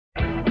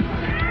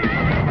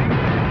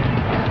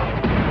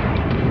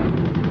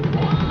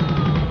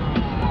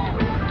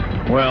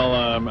Well,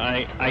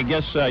 I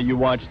guess you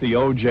watched the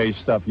O.J.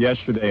 stuff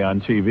yesterday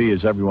on TV,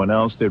 as everyone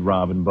else did,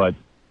 Robin, but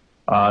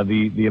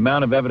the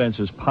amount of evidence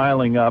is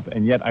piling up,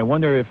 and yet I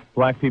wonder if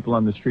black people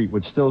on the street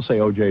would still say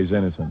O.J. is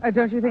innocent.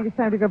 Don't you think it's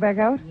time to go back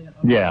out?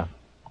 Yeah.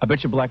 I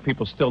bet you black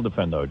people still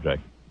defend O.J.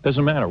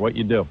 Doesn't matter what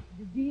you do.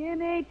 The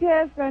DNA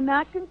tests are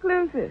not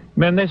conclusive.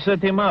 Man, they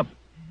set him up.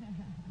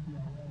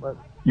 What?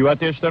 You out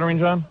there stuttering,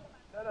 John?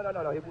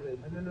 No.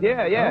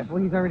 Yeah. Oh,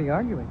 well, he's already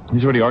arguing.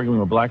 He's already arguing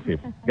with black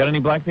people. Got any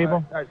black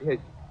people?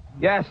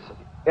 Yes.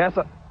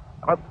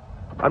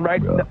 I'm right.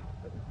 No.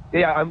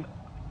 Yeah, I'm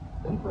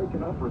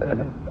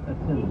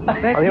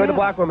here with a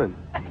black woman.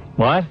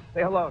 What?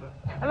 Say hello.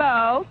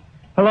 Hello.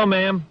 Hello,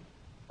 ma'am.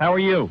 How are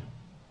you?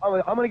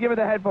 I'm going to give her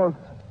the headphones.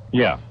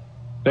 Yeah.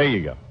 There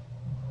you go.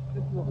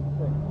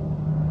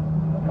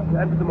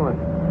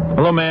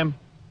 Hello, ma'am.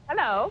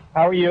 Hello.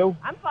 How are you?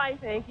 I'm fine,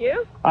 thank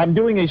you. I'm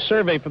doing a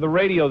survey for the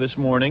radio this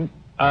morning.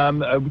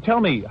 Tell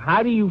me,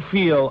 how do you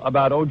feel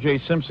about O.J.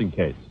 Simpson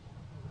case?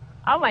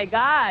 Oh, my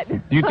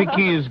God. Do you think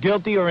he is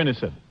guilty or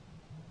innocent?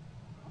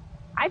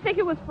 I think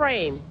it was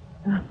framed.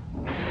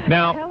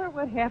 Now, tell her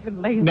what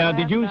happened late. Now,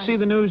 did you see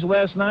the news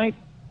last night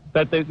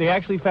that they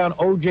actually found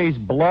O.J.'s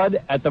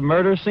blood at the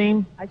murder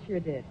scene? I sure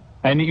did.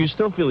 And you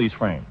still feel he's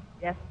framed?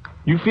 Yes.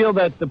 You feel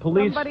that the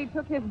police... Somebody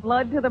took his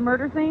blood to the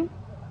murder scene?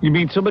 You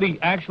mean somebody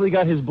actually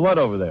got his blood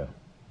over there?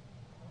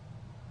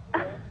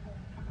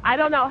 I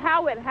don't know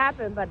how it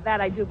happened, but that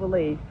I do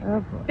believe.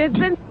 Okay. There's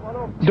been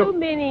too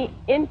many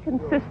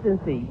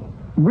inconsistencies.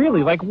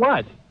 Really? Like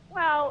what?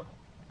 Well,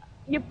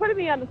 you're putting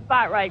me on the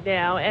spot right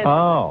now. And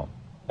oh.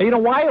 You know,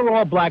 why are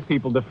all black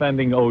people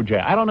defending O.J.?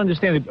 I don't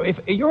understand it. If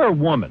you're a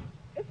woman...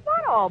 It's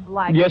not all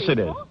black Yes, people. it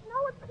is. No,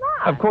 it's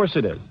not. Of course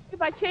it is.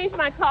 If I changed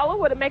my color,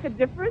 would it make a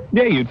difference?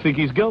 Yeah, you'd think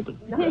he's guilty.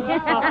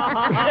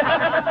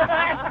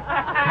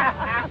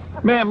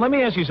 Ma'am, let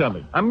me ask you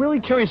something. I'm really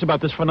curious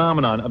about this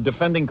phenomenon of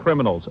defending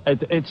criminals.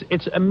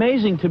 It's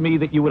amazing to me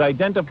that you would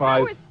identify...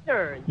 Howard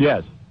Stern.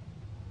 Yes.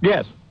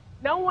 Yes.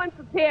 No one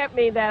prepared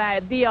me that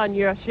I'd be on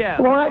your show.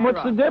 Well,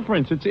 what's the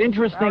difference? It's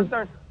interesting. Howard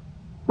Stern.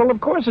 Well, of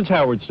course it's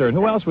Howard Stern.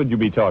 Who else would you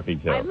be talking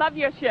to? I love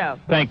your show.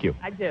 Thank you.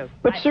 I do.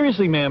 But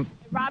seriously, ma'am...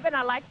 Robin,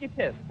 I like you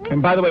too.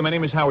 And by the way, my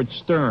name is Howard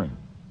Stern.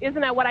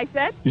 Isn't that what I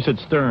said? You said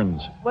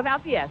Stearns.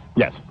 Without the S?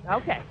 Yes.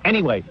 Okay.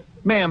 Anyway,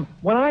 ma'am,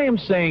 what I am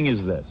saying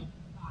is this.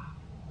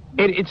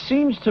 It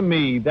seems to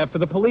me that for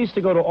the police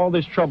to go to all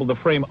this trouble to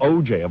frame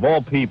O.J., of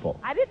all people...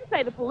 I didn't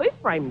say the police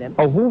framed him.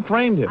 Oh, who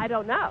framed him? I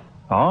don't know.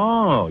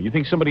 Oh, you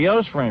think somebody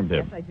else framed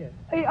him? Yes, I do.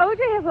 Hey,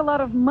 O.J. has a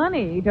lot of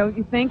money. Don't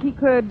you think he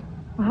could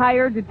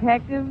hire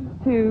detectives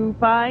to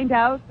find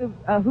out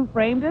who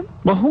framed him?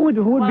 Well, who would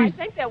Well, be... I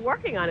think they're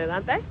working on it,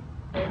 aren't they?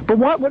 But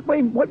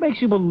what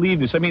makes you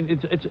believe this? I mean,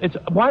 it's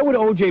why would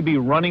O.J. be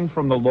running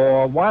from the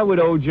law? Why would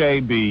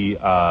O.J. be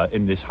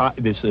in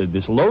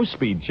this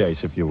low-speed chase,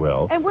 if you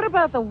will? And what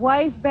about the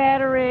wife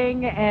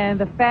battering and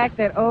the fact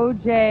that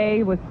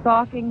O.J. was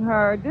stalking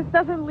her? This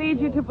doesn't lead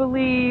you to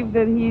believe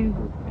that he's...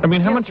 I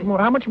mean, how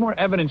much more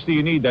evidence do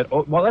you need that?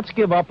 Oh, well, let's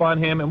give up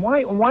on him. And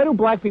why do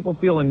black people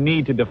feel a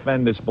need to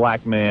defend this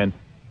black man?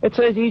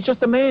 He's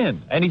just a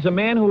man, and he's a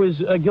man who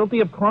is guilty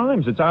of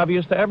crimes. It's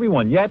obvious to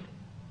everyone. Yet,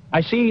 I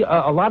see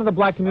a lot of the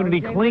black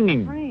community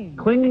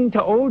clinging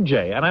to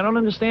O.J., and I don't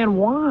understand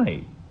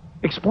why.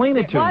 Explain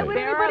it to Why me. would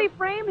anybody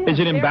frame him? Is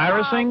it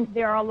embarrassing?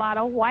 There are a lot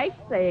of whites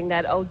saying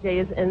that O.J.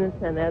 is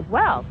innocent as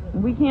well.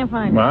 We can't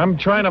find Well, him. I'm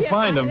trying to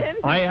find find him.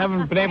 any. I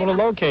haven't been able to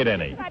locate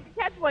any. You tried to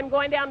catch one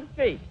going down the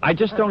street. I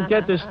just don't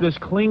get this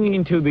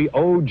clinging to the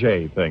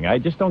O.J. thing. I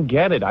just don't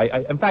get it.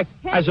 In fact,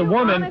 Can as a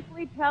woman... you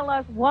honestly tell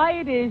us why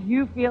it is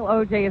you feel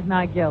O.J. is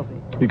not guilty?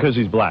 Because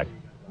he's black.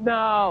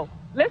 No.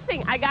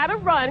 Listen, I got to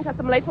run because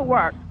I'm late for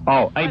work.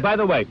 Oh, hey, by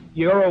the way,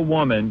 you're a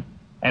woman,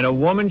 and a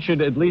woman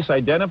should at least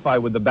identify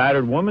with the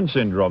battered woman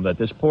syndrome that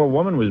this poor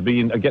woman was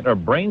getting her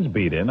brains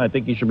beat in. I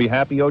think you should be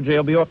happy O.J.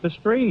 will be off the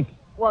street.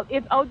 Well,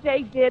 if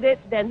O.J. did it,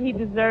 then he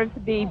deserves to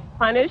be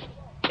punished,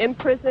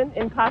 imprisoned,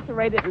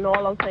 incarcerated, and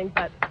all those things.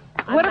 But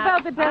What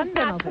about the death I'm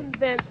not penalty?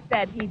 convinced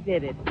that he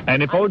did it.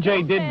 And if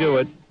O.J. did do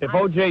it,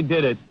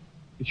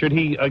 should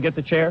he get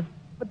the chair?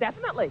 But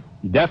definitely.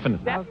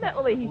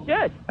 Definitely. He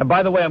should. And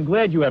by the way, I'm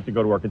glad you have to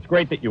go to work. It's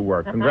great that you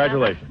work.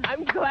 Congratulations.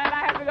 I'm glad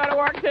I have to go to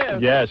work, too.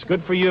 Yes,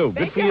 good for you.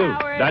 Thank Good for you.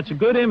 Howard. That's a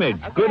good image.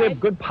 Okay.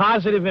 Good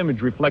positive image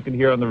reflected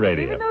here on the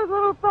radio. Even those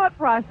little thought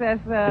process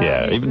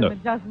needs even some though-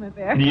 adjustment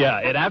there. Yeah,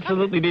 it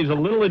absolutely needs a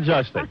little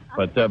adjusting.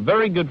 But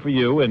very good for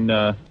you. And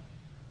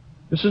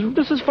this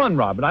is fun,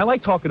 Robin. I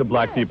like talking to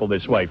black people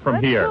this way from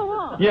Let's here. go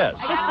on. Yes.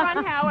 I got to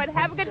run, Howard.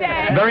 Have a good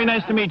day. Very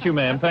nice to meet you,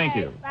 ma'am. Thank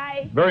you.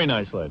 Bye. Very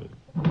nice lady.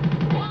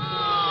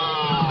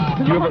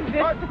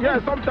 Yeah,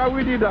 sometimes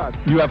we did that.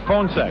 You have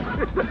phone sex.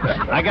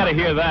 I got to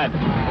hear that.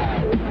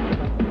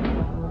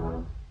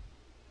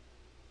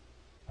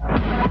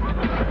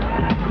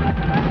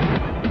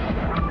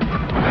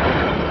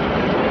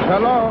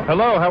 Hello?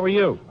 Hello, how are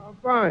you? I'm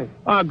fine.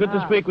 Good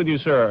to speak with you,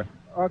 sir.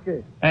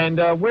 Okay. And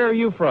where are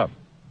you from?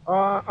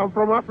 I'm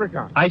from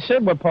Africa. I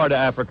said what part of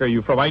Africa are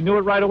you from. I knew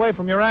it right away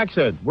from your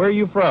accent. Where are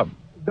you from?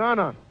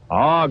 Ghana.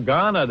 Ah,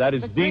 Ghana. That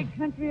is The deep. great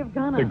country of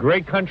Ghana. The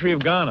great country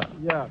of Ghana.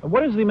 Yeah.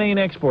 What is the main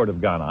export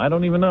of Ghana? I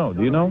don't even know.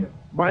 Do you know?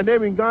 My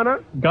name in Ghana?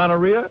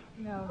 Gonorrhea?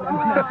 No.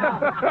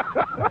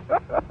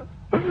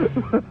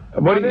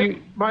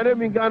 My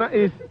name in Ghana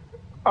is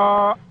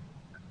Tamanja.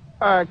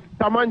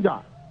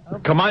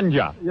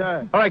 Kamanja.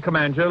 Yeah. All right,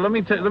 Kamanja, let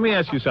me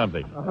ask you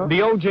something.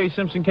 The O.J.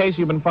 Simpson case,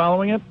 you've been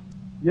following it?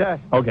 Yeah.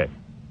 Okay.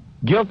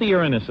 Guilty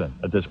or innocent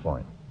at this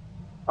point?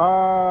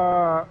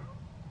 I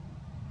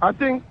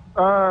think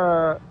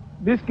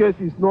this case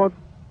is not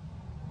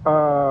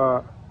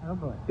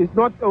it's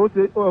not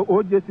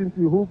O.J.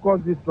 Simpson who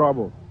caused this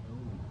trouble.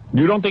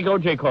 You don't think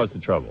O.J. caused the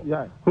trouble?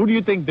 Yeah. Who do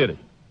you think did it?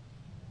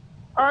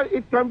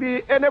 It can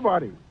be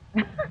anybody.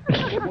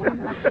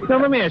 Now,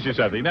 let me ask you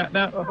something.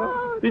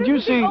 Now, did you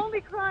see... The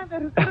only crime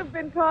that could have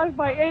been caused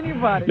by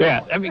anybody.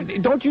 Yeah, I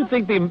mean, don't you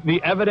think the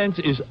evidence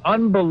is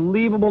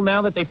unbelievable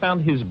now that they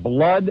found his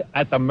blood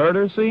at the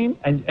murder scene?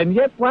 And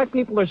yet black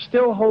people are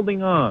still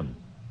holding on.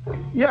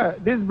 Yeah,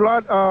 this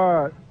blood,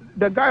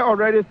 the guy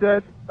already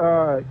said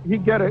he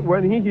get it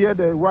when he hear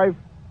the wife,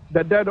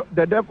 the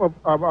death of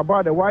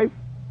about the wife,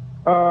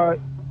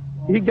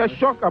 he gets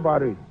shocked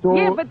about it. So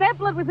Yeah, but that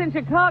blood was in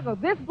Chicago.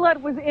 This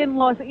blood was in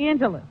Los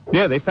Angeles.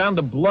 Yeah, they found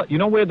the blood. You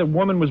know where the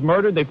woman was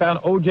murdered? They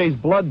found O.J.'s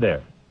blood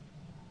there.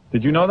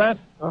 Did you know that?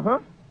 Uh-huh.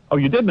 Oh,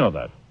 you did know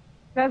that.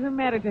 Doesn't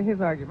matter to his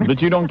argument.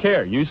 But you don't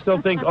care. You still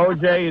think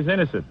O.J. is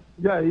innocent.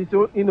 Yeah, he's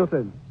so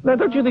innocent. Now,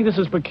 don't you think this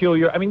is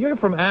peculiar? I mean, you're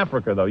from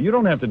Africa, though. You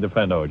don't have to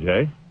defend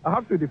O.J. I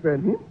have to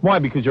defend him. Why?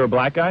 Because you're a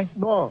black guy?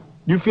 No,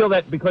 You feel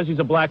that because he's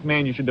a black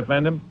man, you should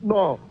defend him?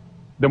 no.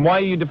 Then why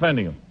are you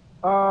defending him?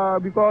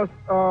 Because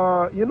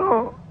you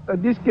know,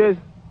 this case,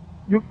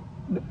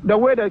 the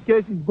way the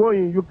case is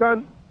going, you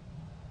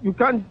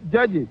can't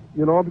judge it,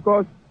 you know,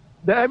 because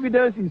the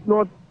evidence is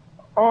not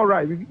all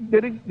right.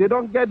 They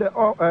don't get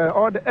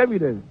all the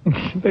evidence.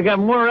 They got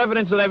more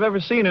evidence than I've ever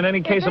seen in any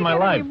case in my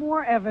life. If they get any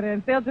more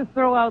evidence, they'll just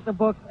throw out the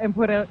book and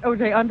put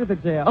O.J. under the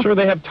jail. Sure,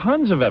 they have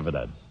tons of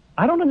evidence.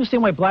 I don't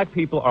understand why black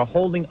people are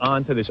holding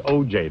on to this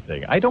O.J.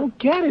 thing. I don't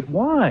get it.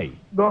 Why?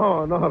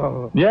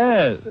 No.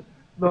 Yes.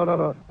 No.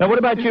 Now, what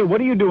about you? What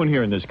are you doing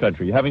here in this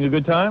country? You having a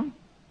good time?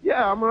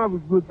 Yeah, I'm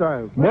having a good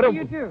time. What do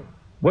you do?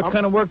 What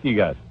kind of work do you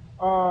got?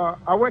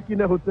 I work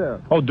in a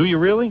hotel. Oh, do you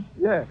really?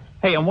 Yeah.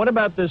 Hey, and what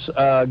about this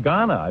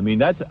Ghana? I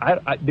mean,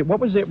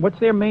 what's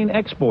their main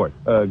export?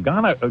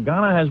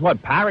 Ghana has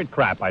what? Parrot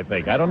crap, I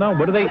think. I don't know.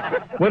 What do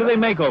they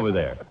make over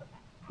there?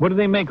 What do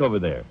they make over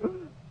there?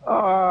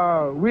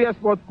 We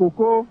export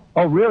cocoa.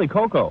 Oh, really?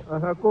 Cocoa?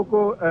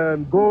 Cocoa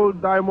and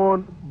gold,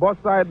 diamond,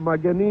 bauxite,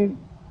 manganese.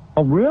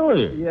 Oh,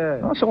 really?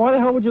 Yeah. Oh, so why the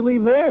hell would you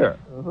leave there?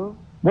 Uh-huh.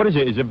 What is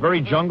it? Is it very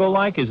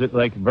jungle-like? Is it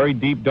like very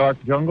deep,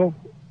 dark jungle?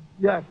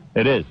 Yes.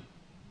 It is.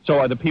 So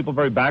are the people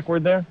very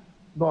backward there?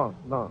 No.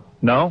 No?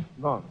 No.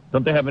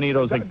 Don't they have any of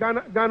those? Like...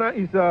 Ghana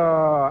is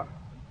no,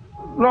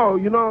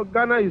 you know,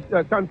 Ghana is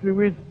a country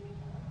which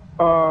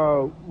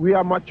we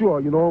are mature,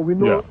 you know. We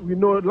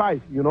know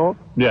life, you know.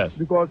 Yes.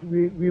 Because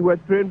we were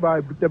trained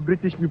by the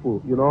British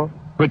people, you know.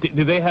 But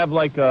do they have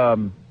like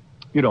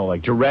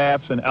like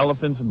giraffes and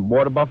elephants and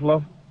water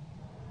buffalo?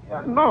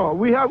 No,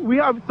 we have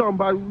some,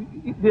 but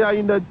they are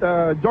in the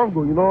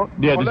jungle, you know.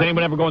 Yeah, does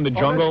anyone ever go in the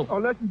jungle?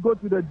 Unless you go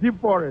to the deep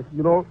forest,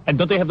 you know. And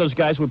don't they have those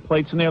guys with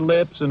plates in their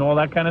lips and all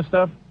that kind of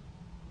stuff?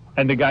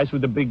 And the guys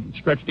with the big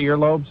stretched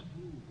earlobes?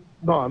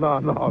 No.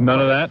 None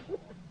of that?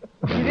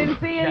 You didn't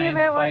see any of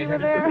that while you were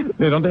there?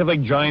 Yeah, don't they have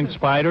like giant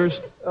spiders?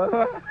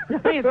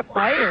 Giant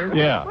spiders?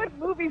 Yeah. What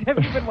movies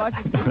have you been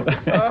watching?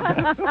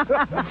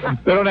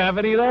 They don't have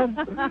any of that?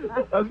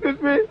 Excuse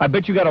me? I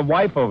bet you got a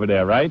wife over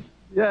there, right?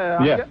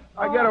 Yeah.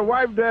 I got a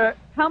wife there.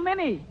 How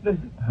many?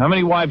 How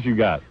many wives you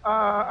got?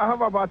 I have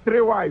about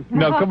 3 wives.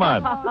 No, come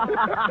on.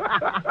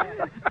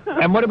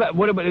 And what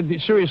about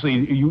seriously,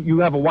 you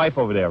have a wife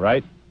over there,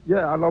 right?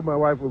 Yeah, I love my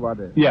wife over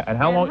there. Yeah, and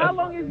how long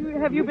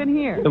have you been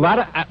here? A lot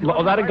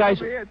of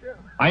guys,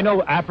 I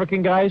know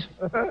African guys,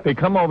 they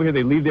come over here,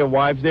 they leave their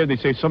wives there, they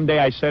say, someday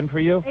I send for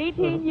you.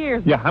 18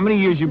 years. Yeah, how many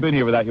years you been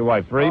here without your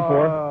wife? 3,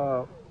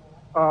 4?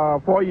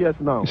 4 years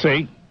now.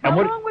 See? When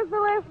was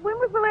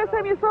the last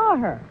time you saw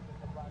her?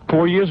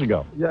 4 years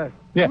ago. Yes.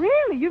 Yeah.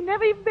 Really? You've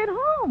never even been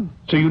home?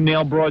 So you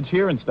nail broads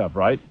here and stuff,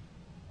 right?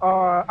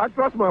 I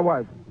trust my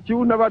wife. She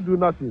will never do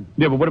nothing.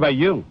 Yeah, but what about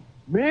you?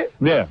 Me?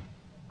 Yeah.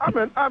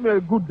 I'm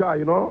a good guy,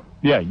 you know.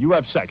 Yeah, you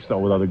have sex, though,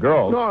 with other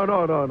girls.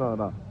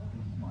 No.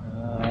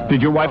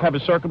 Did your wife have a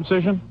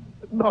circumcision?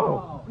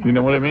 No. You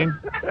know what I mean?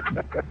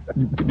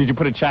 Did you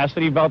put a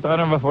chastity belt on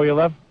her before you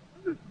left?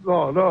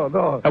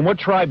 No. And what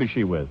tribe is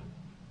she with?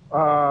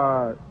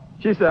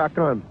 She's a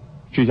Akan.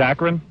 She's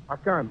Akron?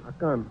 Akan.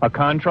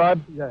 Akan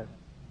tribe? Yes.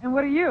 And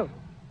what are you?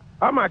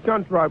 I'm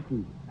Akan tribe,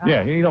 too.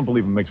 Yeah, you don't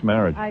believe in mixed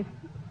marriage.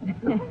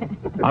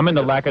 I'm in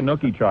the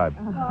Lakanuki tribe.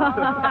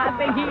 I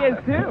think he is,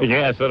 too.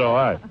 Yeah, so do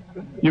I.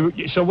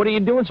 So what are you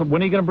doing? So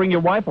when are you going to bring your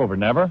wife over?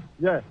 Never?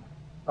 Yes.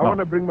 I want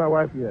to bring my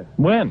wife here.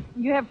 When?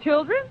 You have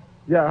children?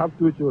 Yeah, I have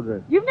 2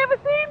 children. You've never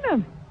seen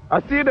them.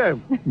 I see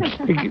them.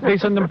 They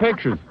send them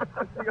pictures.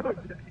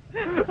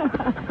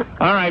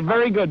 All right,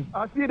 very good.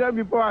 I see them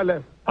before I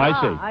left.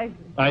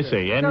 I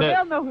see. And So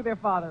they'll know who their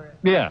father is.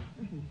 yeah,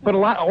 but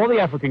all the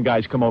African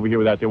guys come over here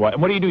without their wife.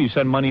 And what do? You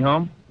send money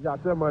home? Yeah, I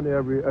send money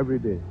every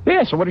day.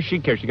 Yeah. So what does she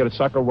care? She got a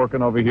sucker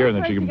working over here, and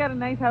then She she got a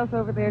nice house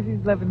over there.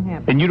 She's living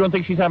him. And you don't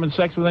think she's having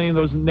sex with any of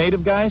those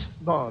native guys?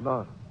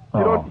 No.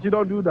 Oh. She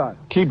don't do that.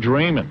 Keep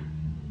dreaming.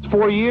 It's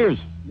 4 years.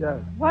 Yes.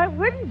 Why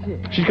wouldn't you?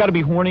 She's got to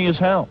be horny as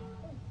hell.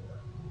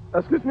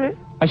 Excuse me?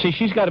 I say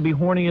she's got to be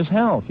horny as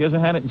hell. She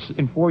hasn't had it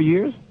in 4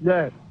 years?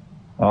 Yes.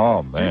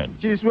 Oh, man.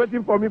 She's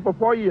waiting for me for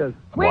 4 years.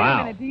 Wait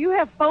Wow. a minute. Do you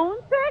have phone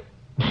sex?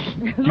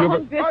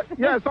 You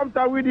Yeah,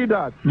 sometimes we did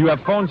that. You have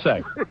phone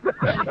sex.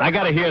 I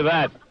got to hear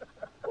that.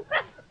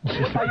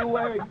 What are you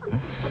wearing?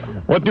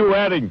 What you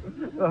wearing?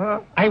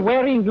 I'm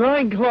wearing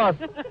loincloth.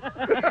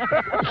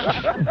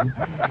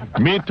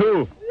 Me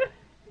too.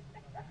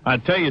 I'll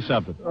tell you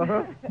something.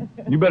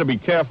 You better be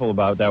careful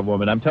about that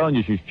woman. I'm telling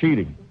you, she's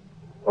cheating.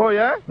 Oh,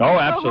 yeah? Oh, Go home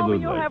absolutely.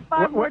 and you'll have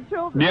 5 more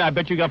children. Yeah, I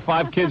bet you got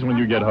 5 kids when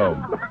you get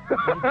home.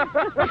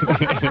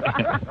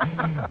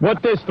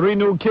 What this? 3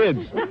 new kids?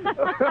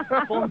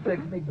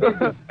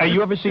 Hey,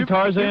 you ever see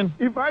Tarzan?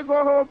 If I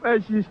go home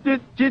and she's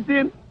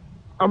cheating,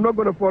 I'm not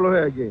going to follow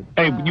her again.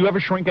 Hey, you ever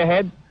shrink a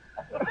head?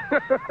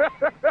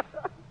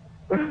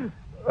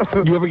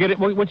 You ever get it?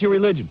 What's your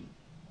religion?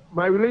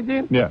 My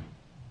religion? Yeah.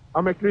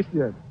 I'm a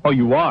Christian. Oh,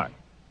 you are?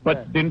 But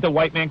Yeah. didn't the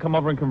white man come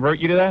over and convert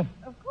you to that?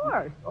 Of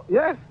course.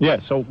 Yes. Yeah,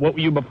 so what were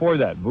you before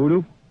that?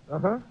 Voodoo?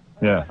 Uh-huh.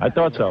 Yeah, I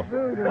thought so.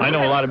 I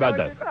know a lot about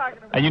that.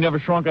 And you never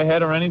shrunk a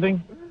head or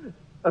anything?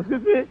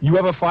 Excuse me? You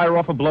ever fire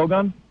off a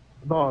blowgun?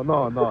 No.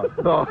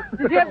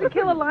 Did you have to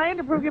kill a lion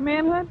to prove your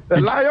manhood? A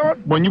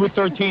lion? When you were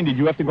 13, did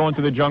you have to go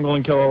into the jungle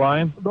and kill a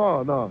lion?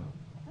 No.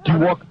 Do you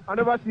walk? I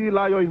never see a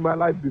lion in my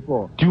life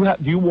before. Do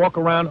you walk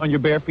around on your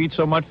bare feet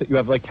so much that you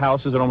have like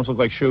calluses that almost look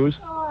like shoes?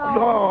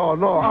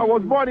 No. I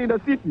was born in the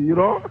city, you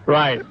know?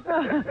 Right.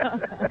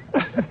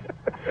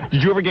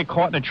 Did you ever get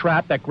caught in a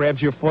trap that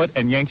grabs your foot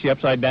and yanks you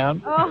upside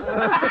down?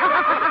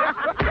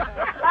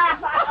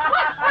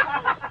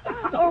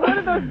 Or one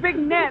of those big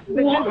nets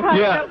that just tied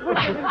Yeah. up with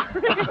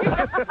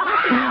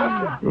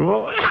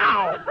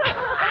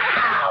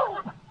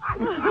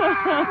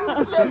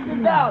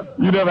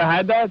You never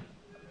had that?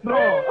 No.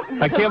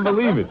 I can't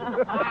believe it.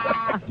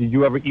 Did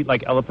you ever eat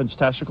like elephant's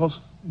testicles?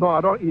 No,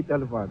 I don't eat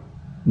elephant.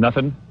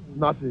 Nothing?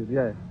 Nothing,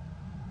 yeah.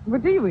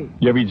 What do you eat?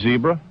 You ever eat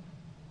zebra?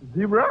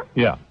 Zebra?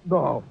 Yeah.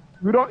 No.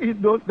 We don't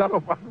eat those kind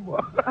of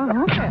animals.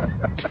 Oh, okay.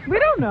 We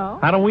don't know.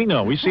 How do we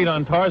know? We see it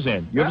on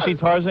Tarzan. You ever see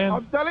Tarzan?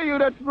 I'm telling you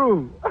the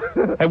truth.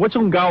 Hey, what's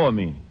Ungawa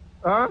mean?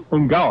 Huh?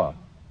 Ungawa?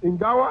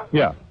 Ingawa?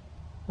 Yeah.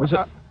 What's it?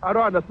 I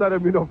don't understand the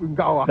meaning of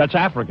Ingawa. That's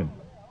African.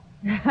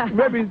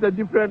 Maybe it's a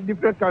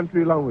different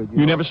country language.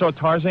 You never saw a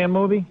Tarzan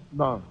movie?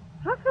 No.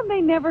 How come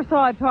they never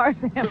saw a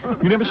Tarzan?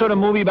 You never saw the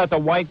movie about the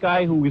white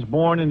guy who was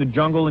born in the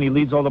jungle and he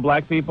leads all the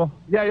black people?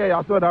 Yeah,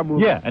 I saw that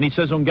movie. Yeah, and he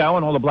says Ungawa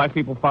and all the black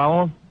people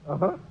follow him?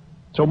 Uh-huh.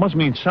 So it must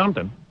mean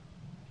something.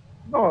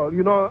 No,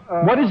 you know...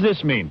 What does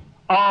this mean?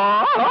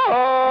 Does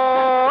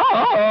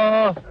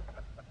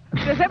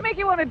that make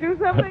you want to do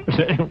something?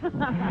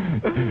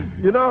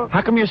 You know...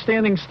 How come you're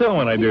standing still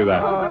when I do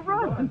that?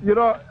 You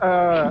know...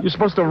 You're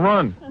supposed to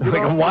run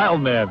like a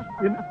wild man.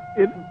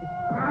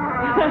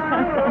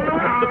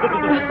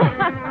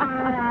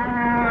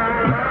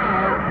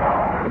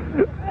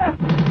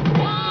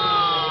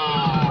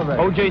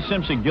 O.J.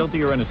 Simpson,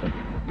 guilty or innocent?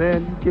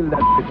 Man, you killed that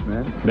bitch,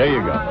 man. There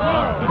you go. All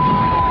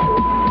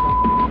right.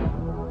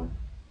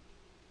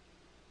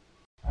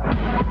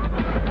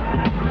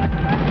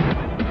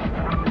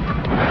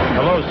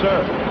 Hello,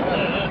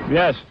 sir.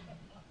 Yes.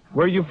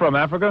 Where are you from,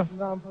 Africa?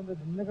 No, I'm from the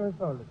Dominican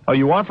Republic. Oh,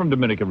 you are from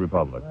Dominican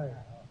Republic?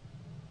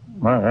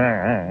 What,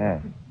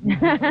 I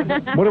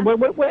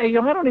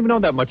don't even know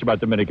that much about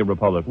Dominican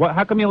Republic.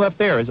 How come you left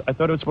there? I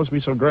thought it was supposed to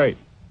be so great.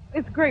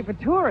 It's great for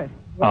tourists.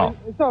 Well,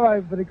 it's all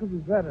right, but it could be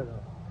better, though.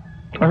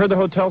 I heard the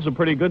hotels are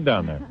pretty good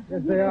down there.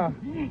 Yes, they are.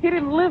 He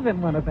didn't live in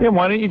one of them. Yeah,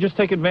 why don't you just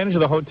take advantage of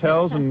the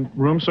hotels and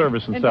room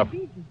service and stuff? The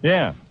beaches.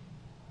 Yeah.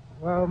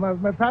 Well,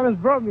 my parents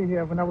brought me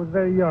here when I was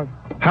very young.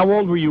 How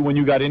old were you when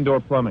you got indoor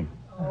plumbing?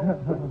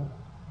 Well,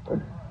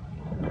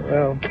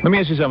 Let me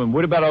ask you something.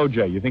 What about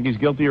O.J.? You think he's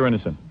guilty or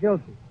innocent?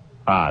 guilty.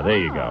 Ah, there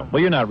you go.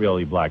 Well, you're not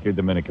really black. You're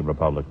Dominican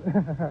Republic.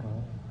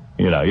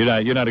 You know,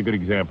 you're not a good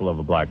example of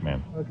a black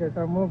man. Okay,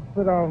 so I'm going to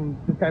put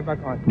this guy back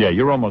on. Yeah,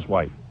 you're almost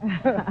white.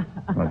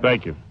 Well,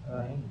 thank you.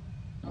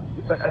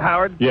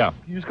 Howard? Yeah.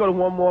 Can you just go to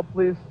one more,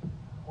 please?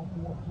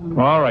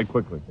 All right,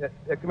 quickly. Yeah,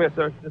 come here,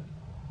 sir.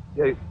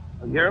 Yeah, you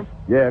hear him?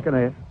 Yeah, I can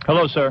hear.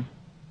 Hello, sir.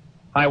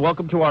 Hi,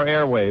 welcome to our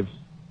airwaves.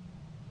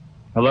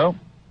 Hello?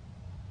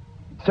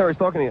 Sir, he's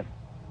talking to you.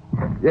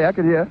 Yeah, I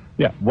can hear.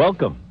 Yeah,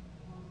 welcome.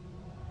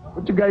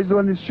 What you guys do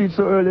on the street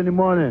so early in the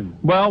morning?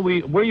 Well,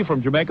 where are you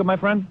from, Jamaica, my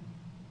friend?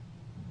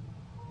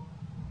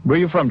 Where are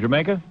you from,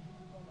 Jamaica?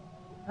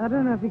 I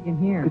don't know if he can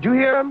hear. Could you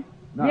hear him?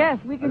 No, Yes,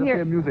 we can I hear.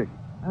 hear music.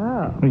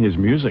 Oh. His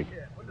music.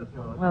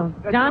 Well,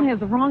 John has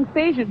the wrong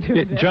station to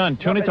Yeah, John,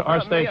 tune into our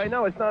I station.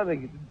 know, it's not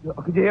me.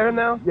 Could you hear him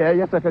now? Yeah,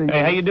 yes, I can hear.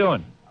 Hey, how you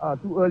doing?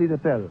 Too early to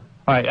tell.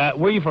 All right,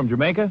 where are you from,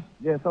 Jamaica?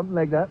 Yeah, something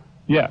like that.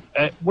 Yeah.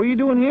 What are you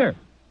doing here?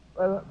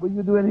 Well, what are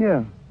you doing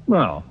here?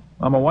 Well,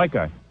 I'm a white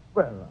guy.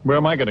 Well, Where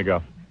am I going to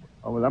go?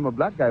 oh, well, I'm a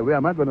black guy. Where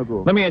am I going to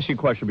go? Let me ask you a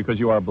question because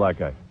you are a black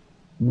guy.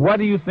 What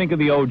do you think of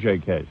the O.J.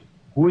 case?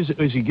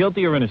 Is he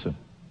guilty or innocent?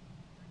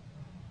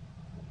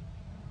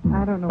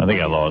 I don't know. I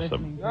think I what lost you're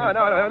him. listening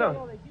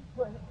No.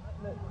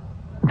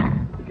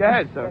 Go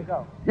ahead, sir.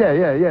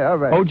 Yeah, all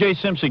right. O.J.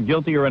 Simpson,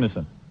 guilty or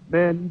innocent?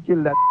 Man, you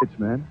killed that bitch,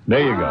 man. There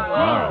you go.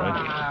 All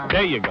right.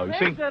 There you go.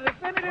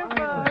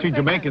 See,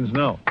 Jamaicans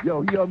know.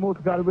 Yo, he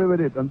almost got away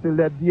with it until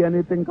that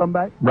DNA thing come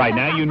back. Right,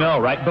 now you know,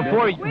 right?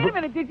 Wait a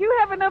minute. Did you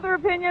have another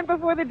opinion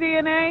before the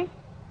DNA?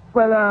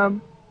 Well,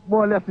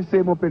 more or less the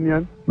same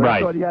opinion. But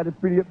Right. I thought he had it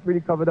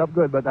pretty covered up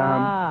good, but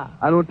I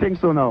don't think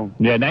so now.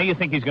 Yeah, now you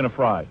think he's going to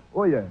fry.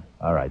 Oh, yeah.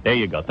 All right, there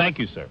you go. Thank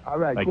you, sir. All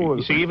right, Thank cool.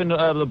 you. See, even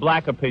the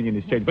black opinion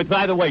has changed. But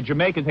by the way,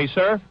 Jamaicans, hey,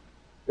 sir,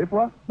 If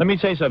what? let me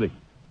say something.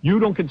 You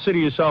don't consider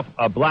yourself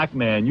a black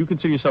man. You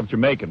consider yourself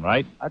Jamaican,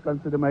 right? I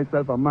consider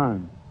myself a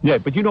man. Yeah,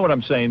 but you know what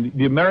I'm saying.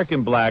 The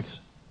American blacks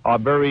are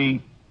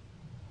very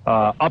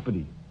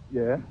uppity.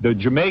 Yeah, The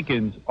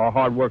Jamaicans are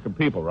hard-working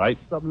people, right?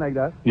 something like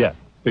that. Yeah.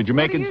 The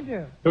Jamaicans. What do you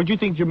do? Don't you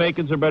think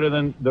Jamaicans are better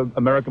than the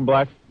American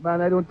blacks? Man,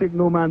 I don't think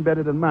no man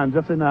better than man,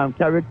 just in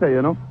character,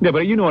 you know? Yeah,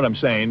 but you know what I'm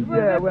saying.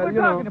 Yeah, well, we're you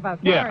know. talking about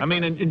Yeah, I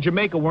mean, in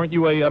Jamaica, weren't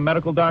you a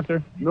medical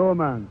doctor? No,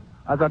 man.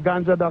 As a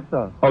ganja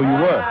doctor. Oh, you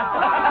were.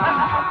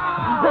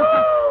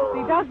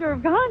 the doctor of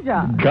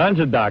ganja.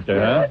 Ganja doctor,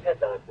 huh?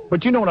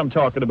 But you know what I'm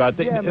talking about.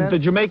 Yeah, man. The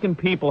Jamaican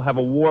people have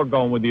a war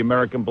going with the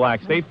American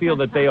blacks. They feel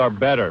that they are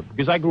better.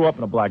 Because I grew up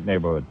in a black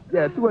neighborhood.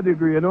 Yeah, to a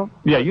degree, you know?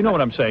 Yeah, you know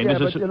what I'm saying. Yeah,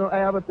 There's but, a- you know, I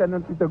have a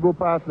tendency to go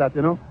past that,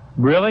 you know?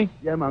 Really?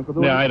 Yeah, man. 'Cause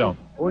Yeah, I don't.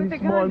 Only With the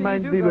small ganja,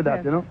 minds you do deal go with that,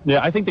 past. you know?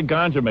 Yeah, I think the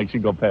ganja makes you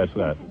go past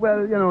that.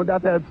 Well, you know,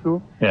 that helps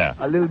too. Yeah.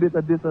 A little bit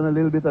of this and a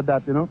little bit of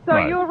that, you know? So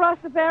Right. are you a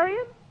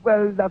Rastafarian?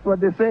 Well, that's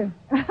what they say.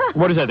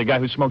 What is that, the guy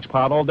who smokes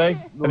pot all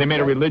day? And they made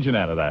a religion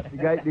out of that.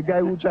 The guy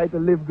who try to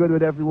live good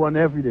with everyone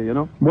every day, you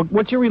know?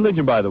 What's your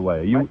religion, by the way?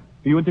 Are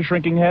you into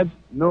shrinking heads?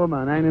 No,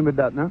 man, I ain't in with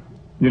that, no?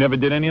 You never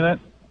did any of that?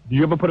 Do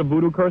you ever put a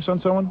voodoo curse on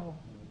someone?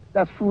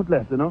 That's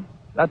fruitless, you know?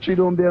 That tree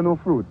don't bear no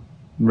fruit.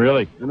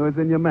 Really? You know, it's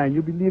in your mind.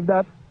 You believe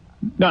that?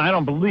 No, I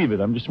don't believe it.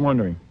 I'm just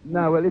wondering.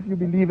 No, well, if you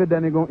believe it,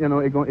 then it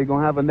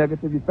gonna have a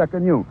negative effect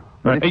on you.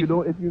 But Right.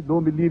 if you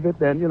don't believe it,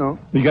 then, you know,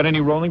 You got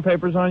any rolling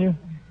papers on you?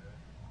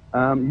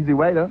 easy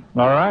whiter.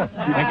 All right.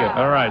 Thank you.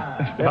 All right.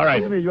 All right.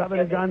 Excuse me, you have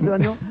any ganja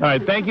on you? All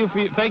right. Thank you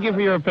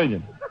for your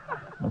opinion.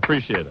 I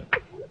appreciate it.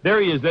 There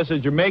he is. That's a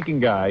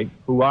Jamaican guy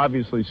who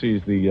obviously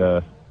sees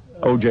the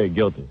O.J.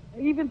 guilty.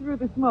 Even through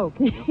the smoke.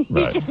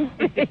 Right.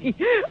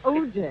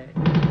 OJ.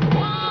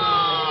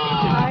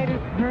 Tide is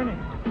turning.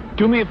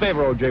 Do me a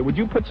favor, O.J. Would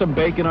you put some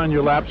bacon on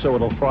your lap so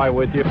it'll fry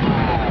with you?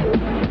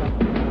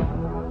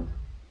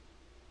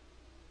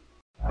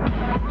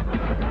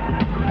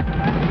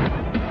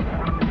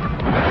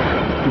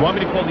 You want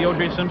me to call the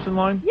O.J. Simpson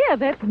line? Yeah,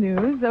 that's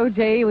news.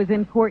 OJ was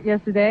in court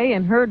yesterday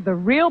and heard the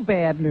real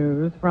bad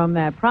news from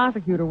that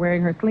prosecutor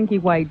wearing her slinky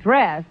white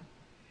dress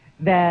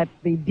that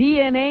the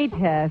DNA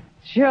tests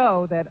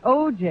show that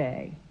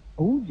OJ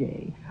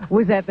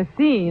was at the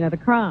scene of the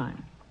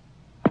crime.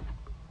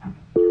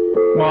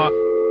 Well,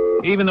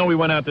 even though we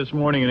went out this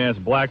morning and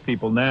asked black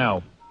people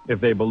now if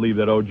they believe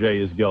that O.J.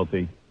 is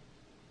guilty.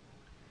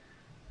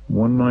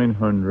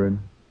 1-900.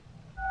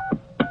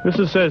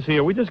 This says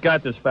here, we just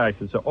got this fax.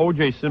 It's an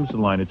O.J.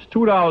 Simpson line. It's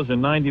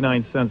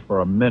 $2.99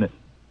 for a minute.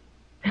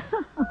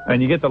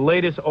 And you get the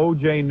latest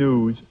O.J.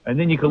 news, and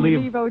then you can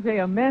leave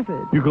OJ a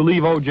message. You can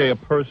leave O.J. a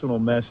personal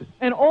message.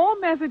 And all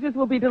messages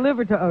will be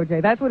delivered to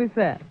OJ. That's what it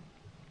said.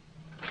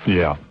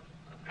 Yeah.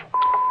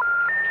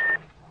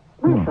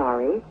 We're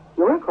sorry.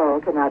 Your call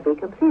cannot be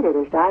completed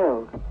as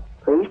dialed.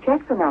 Please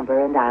check the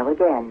number and dial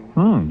again.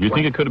 Do you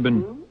think it could have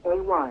been...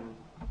 2A1.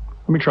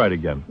 Let me try it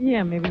again.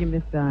 Yeah, maybe you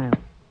missed dial.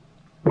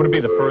 Would it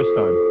be the first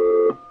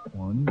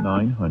time?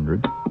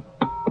 1-900.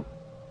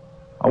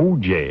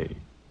 O.J.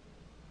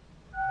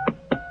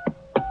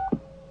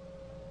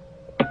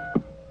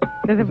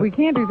 Because if we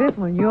can't do this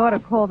one, you ought to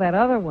call that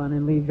other one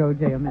and leave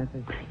OJ a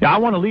message. Yeah, I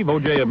want to leave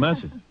O.J. a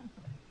message.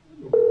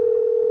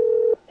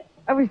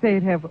 I wish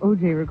they'd have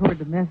OJ record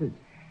the message.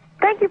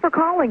 Thank you for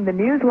calling the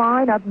News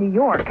Line of New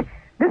York.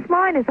 This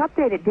line is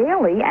updated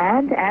daily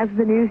and as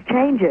the news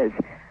changes.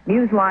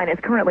 Newsline is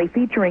currently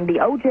featuring the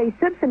O.J.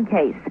 Simpson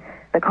case.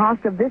 The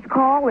cost of this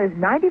call is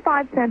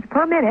 95 cents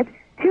per minute,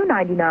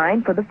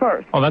 $2.99 for the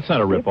first. Oh, that's not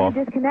a If ripoff.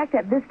 you disconnect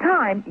at this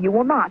time, you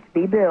will not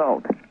be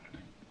billed.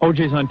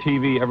 O.J.'s on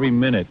TV every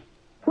minute.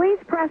 Please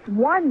press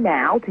 1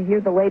 now to hear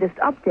the latest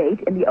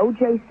update in the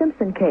O.J.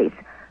 Simpson case.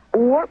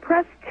 Or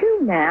press 2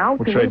 now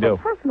What to should I leave a do?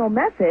 personal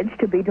message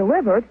to be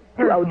delivered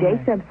to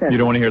O.J. Simpson. You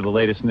don't want to hear the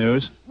latest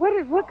news?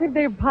 What could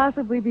they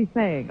possibly be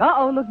saying?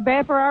 Uh-oh, looks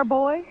bad for our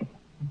boy?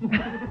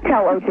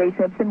 Tell O.J.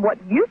 Simpson what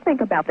you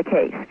think about the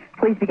case.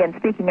 Please begin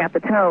speaking at the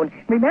tone.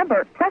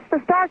 Remember, press the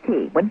star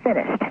key when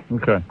finished.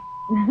 Okay.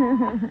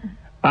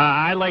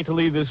 I'd like to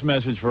leave this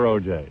message for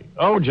O.J.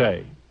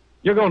 O.J.,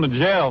 you're going to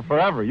jail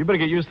forever. You better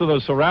get used to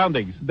those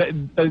surroundings.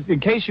 In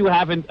case you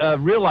haven't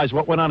realized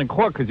what went on in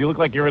court because you look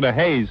like you're in a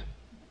haze.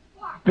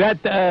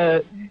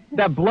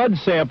 That blood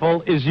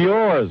sample is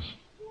yours.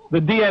 The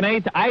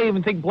DNA, I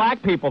even think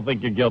black people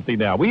think you're guilty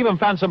now. We even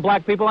found some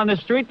black people on the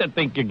street that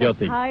think you're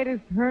guilty. The tide is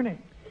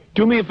turning.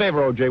 Do me a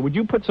favor, O.J. Would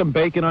you put some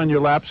bacon on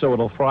your lap so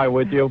it'll fry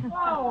with you?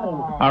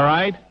 All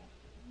right?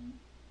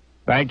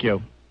 Thank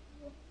you.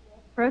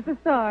 Press a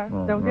star.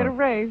 Don't get a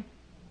raise.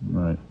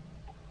 All right.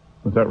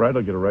 Was that right?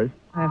 I'll get a raise?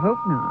 I hope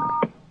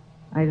not.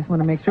 I just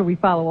want to make sure we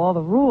follow all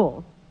the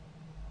rules.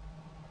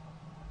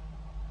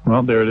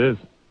 Well, there it is.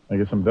 I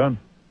guess I'm done.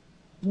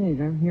 Yeah, you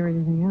don't hear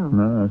anything else.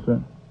 No, that's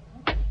it.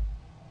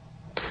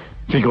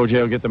 Think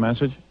O.J. will get the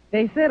message?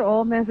 They said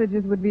all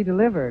messages would be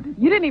delivered.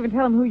 You didn't even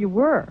tell him who you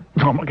were.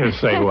 No, I'm not going to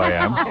say who I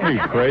am. Are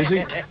you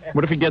crazy?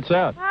 What if he gets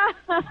out?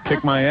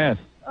 Kick my ass.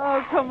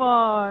 Oh, come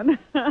on.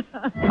 All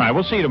right,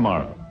 we'll see you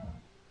tomorrow.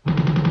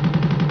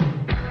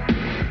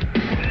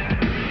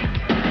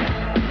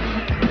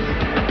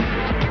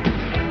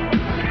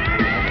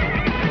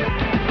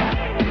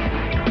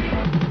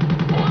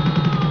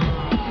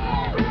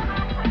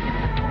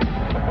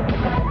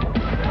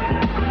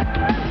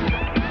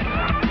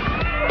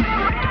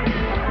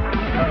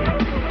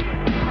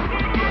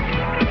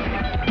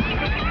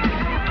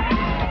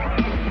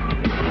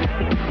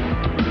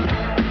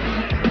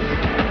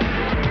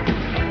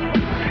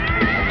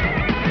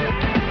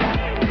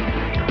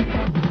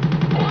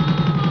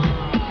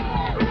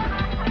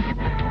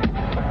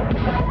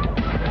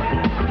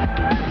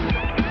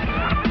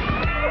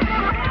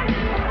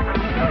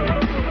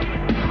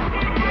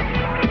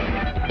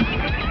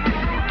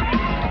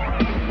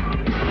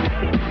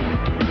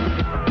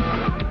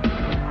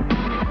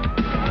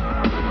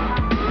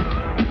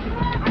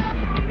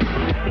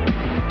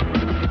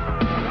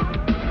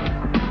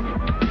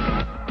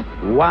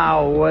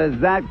 Wow, was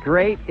that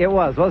great? It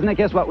was, wasn't it?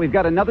 Guess what? We've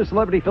got another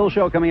Celebrity Phil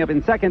show coming up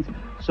in seconds.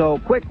 So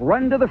quick,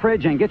 run to the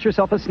fridge and get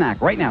yourself a snack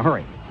right now.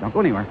 Hurry. Don't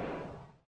go anywhere.